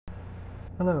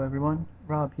Hello everyone,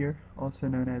 Rob here, also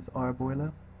known as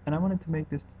rboilo, and I wanted to make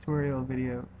this tutorial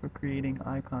video for creating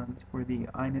icons for the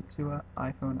iNitsua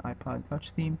iPhone iPod Touch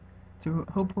theme to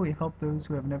hopefully help those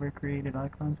who have never created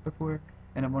icons before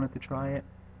and have wanted to try it,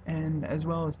 and as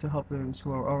well as to help those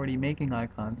who are already making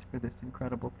icons for this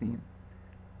incredible theme.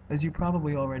 As you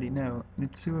probably already know,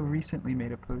 Nitsua recently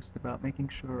made a post about making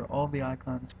sure all the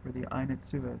icons for the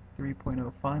iNitsua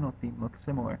 3.0 final theme look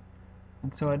similar,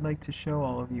 and so I'd like to show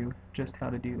all of you just how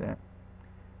to do that.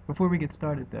 Before we get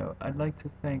started though, I'd like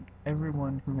to thank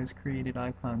everyone who has created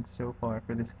icons so far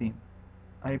for this theme.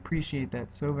 I appreciate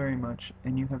that so very much,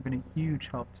 and you have been a huge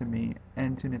help to me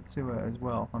and to Nitsua as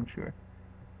well, I'm sure.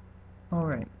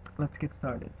 Alright, let's get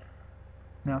started.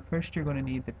 Now first you're going to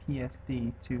need the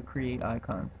PSD to create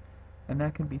icons, and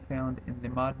that can be found in the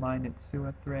Mod My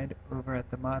Nitsua thread over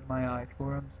at the Mod My I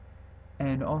forums,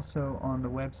 and also on the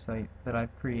website that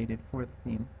I've created for the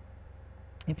theme.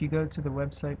 If you go to the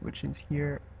website, which is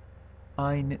here,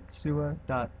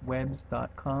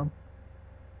 iNitsua.webs.com,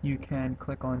 you can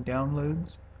click on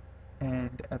Downloads,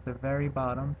 and at the very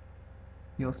bottom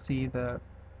you'll see the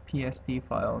PSD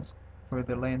files for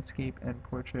the landscape and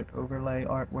portrait overlay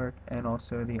artwork and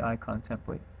also the icon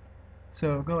template.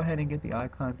 So go ahead and get the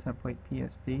icon template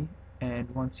PSD, and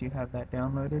once you have that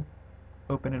downloaded,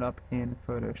 open it up in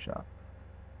Photoshop.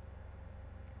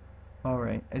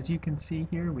 Alright, as you can see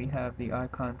here, we have the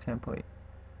icon template.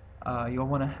 You'll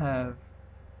want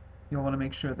to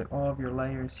make sure that all of your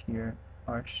layers here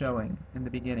are showing in the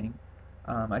beginning.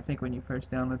 I think when you first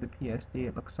download the PSD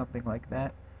it looks something like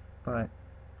that, but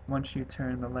once you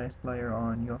turn the last layer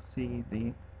on, you'll see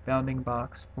the bounding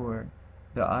box for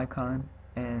the icon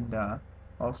and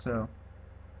also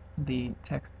the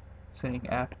text saying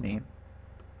app name.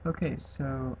 Okay,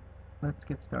 so let's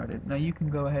get started. Now you can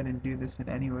go ahead and do this in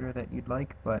any order that you'd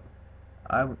like, but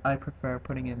I prefer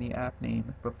putting in the app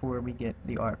name before we get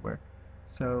the artwork.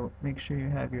 So make sure you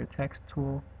have your text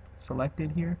tool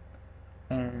selected here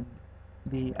and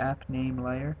the app name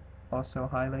layer also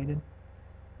highlighted,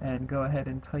 and go ahead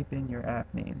and type in your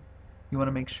app name. You want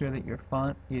to make sure that your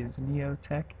font is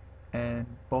Neotech and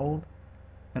bold,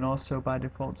 and also by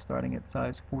default starting at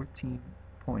size 14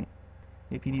 point.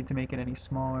 If you need to make it any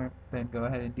smaller, then go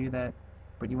ahead and do that,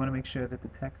 but you want to make sure that the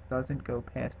text doesn't go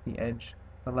past the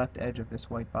left edge of this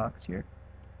white box here.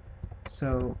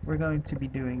 So we're going to be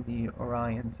doing the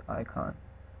Orion's icon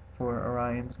for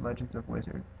Orion's Legends of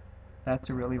Wizards. That's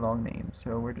a really long name,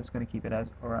 so we're just going to keep it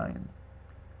as Orion's.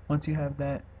 Once you have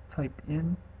that typed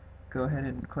in, go ahead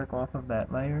and click off of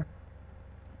that layer,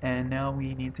 and now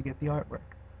we need to get the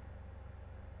artwork.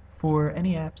 For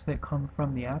any apps that come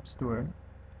from the App Store,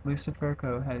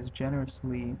 Luciferco has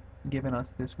generously given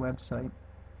us this website,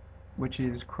 which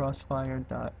is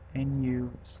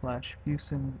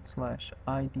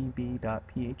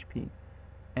crossfire.nu/fusen/idb.php.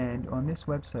 And on this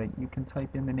website you can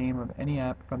type in the name of any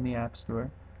app from the App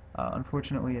Store.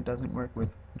 Unfortunately it doesn't work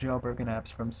with jailbroken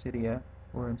apps from Cydia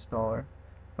or Installer,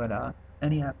 but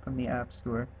any app from the App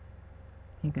Store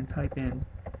you can type in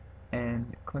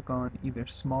and click on either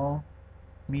small,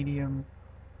 medium,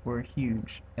 or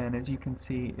huge, and as you can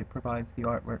see it provides the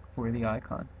artwork for the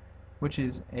icon, which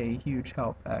is a huge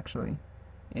help actually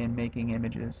in making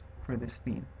images for this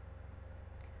theme.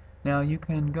 Now you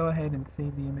can go ahead and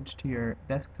save the image to your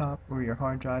desktop or your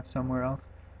hard drive somewhere else,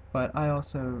 but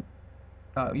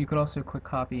you could also click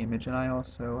copy image, and I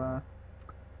also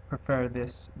prefer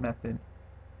this method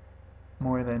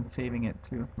more than saving it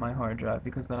to my hard drive,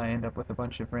 because then I end up with a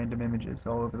bunch of random images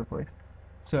all over the place.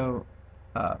 So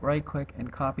right click and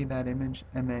copy that image,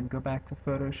 and then go back to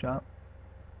Photoshop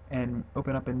and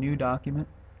open up a new document.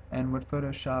 And what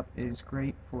Photoshop is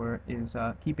great for is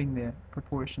keeping the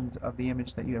proportions of the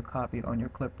image that you have copied on your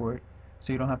clipboard,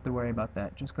 so you don't have to worry about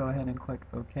that. Just go ahead and click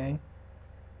OK,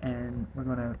 and we're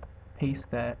going to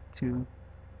paste that to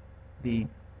the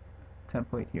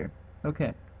template here.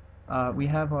 Okay, we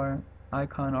have our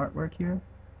icon artwork here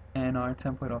and our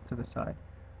template off to the side.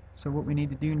 So what we need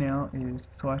to do now is,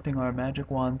 selecting our magic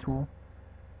wand tool,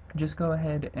 just go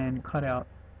ahead and cut out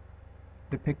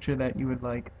the picture that you would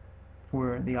like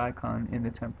for the icon in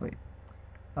the template.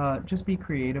 Just be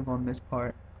creative on this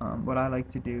part. What I like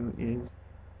to do is,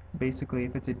 basically,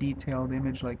 if it's a detailed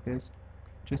image like this,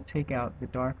 just take out the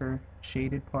darker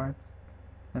shaded parts,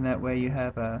 and that way you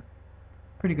have a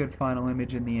pretty good final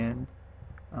image in the end.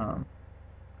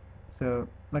 So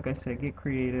like I said, get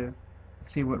creative,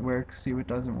 see what works, see what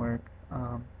doesn't work.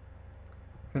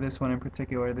 For this one in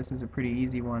particular, this is a pretty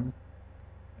easy one.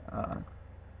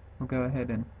 We'll go ahead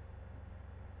and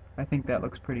I think that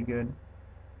looks pretty good.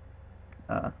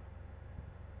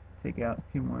 Take out a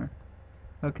few more.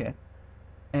 Okay.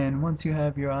 And once you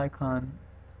have your icon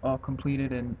all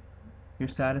completed and you're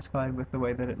satisfied with the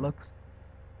way that it looks,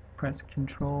 press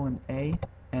Control and A,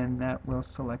 and that will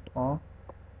select all,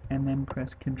 and then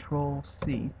press Control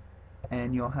C,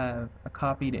 and you'll have a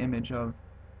copied image of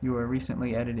your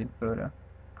recently edited photo.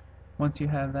 Once you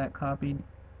have that copied,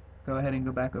 go ahead and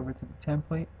go back over to the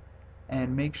template,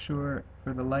 and make sure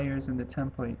for the layers in the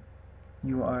template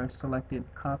you are selected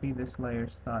Copy this layer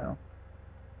style.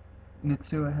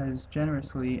 iNitsua has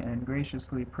generously and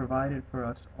graciously provided for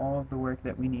us all of the work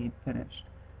that we need finished.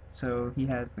 So he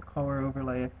has the color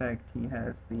overlay effect, he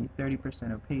has the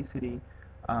 30% opacity,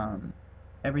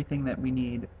 everything that we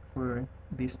need for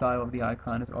the style of the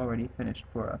icon is already finished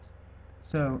for us.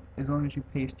 So as long as you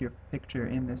paste your picture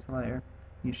in this layer,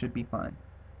 you should be fine.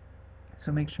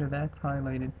 So make sure that's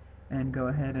highlighted and go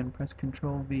ahead and press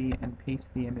Ctrl V and paste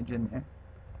the image in there.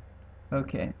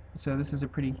 Okay, so this is a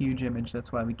pretty huge image,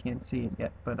 that's why we can't see it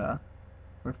yet, but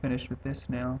we're finished with this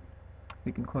now.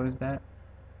 We can close that,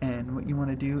 and what you want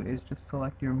to do is just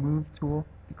select your Move tool,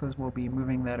 because we'll be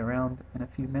moving that around in a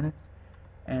few minutes,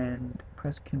 and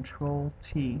press Control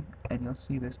T, and you'll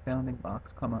see this bounding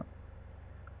box come up.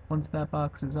 Once that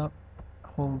box is up,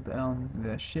 hold down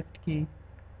the Shift key,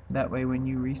 that way when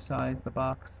you resize the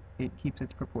box, it keeps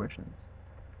its proportions.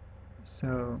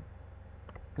 So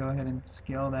go ahead and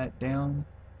scale that down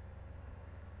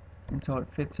until it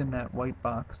fits in that white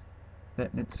box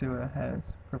that iNitsua has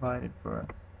provided for us.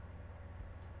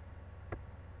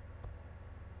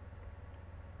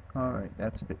 Alright,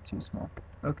 that's a bit too small.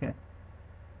 Okay,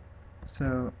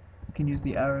 so you can use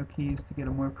the arrow keys to get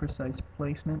a more precise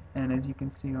placement, and as you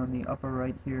can see on the upper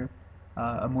right here,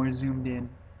 a more zoomed in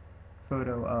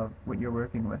photo of what you're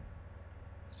working with.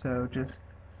 So just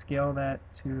scale that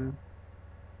to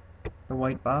the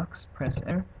white box, press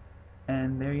Enter,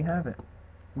 and there you have it.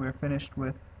 We're finished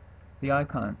with the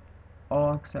icon,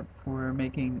 all except for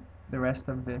making the rest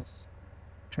of this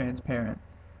transparent,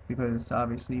 because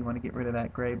obviously you want to get rid of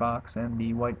that gray box and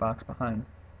the white box behind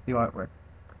the artwork.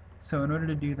 So in order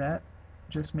to do that,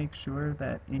 just make sure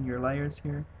that in your layers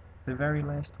here, the very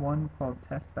last one called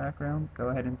Test Background, go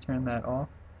ahead and turn that off,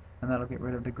 and that'll get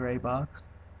rid of the gray box.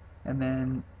 And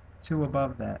then two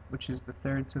above that, which is the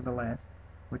third to the last,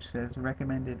 which says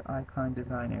Recommended Icon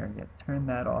Design Area, turn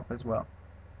that off as well.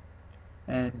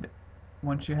 And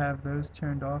once you have those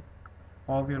turned off,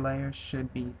 all of your layers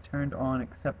should be turned on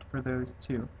except for those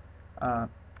two.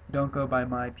 Don't go by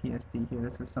my PSD here.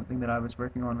 This is something that I was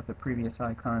working on with the previous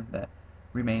icon that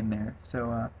remained there.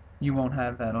 So you won't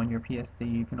have that on your PSD.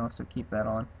 You can also keep that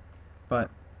on. But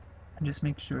just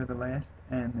make sure the last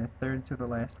and the third to the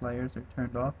last layers are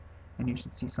turned off, and you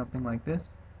should see something like this.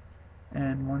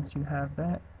 And once you have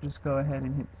that, just go ahead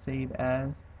and hit Save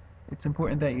As. It's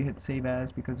important that you hit Save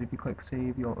As, because if you click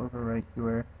Save, you'll overwrite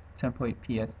your template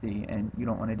PSD, and you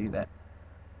don't want to do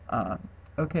that.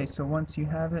 Okay, so once you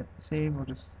have it saved, we'll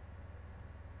just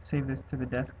save this to the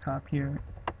desktop here,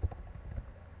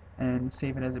 and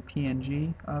save it as a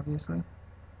PNG, obviously.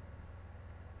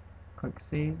 Click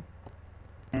Save,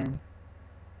 and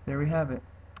there we have it.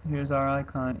 Here's our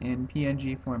icon in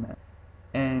PNG format.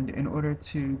 And in order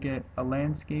to get a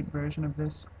landscape version of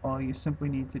this, all you simply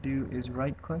need to do is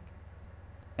right-click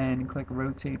and click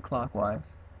Rotate Clockwise,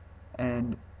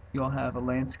 and you'll have a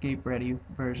landscape-ready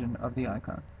version of the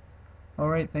icon.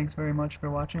 Alright, thanks very much for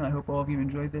watching. I hope all of you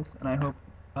enjoyed this, and I hope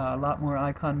a lot more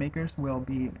icon makers will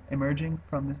be emerging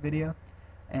from this video,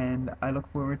 and I look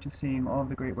forward to seeing all of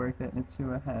the great work that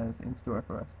iNitsua has in store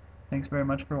for us. Thanks very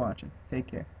much for watching. Take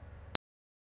care.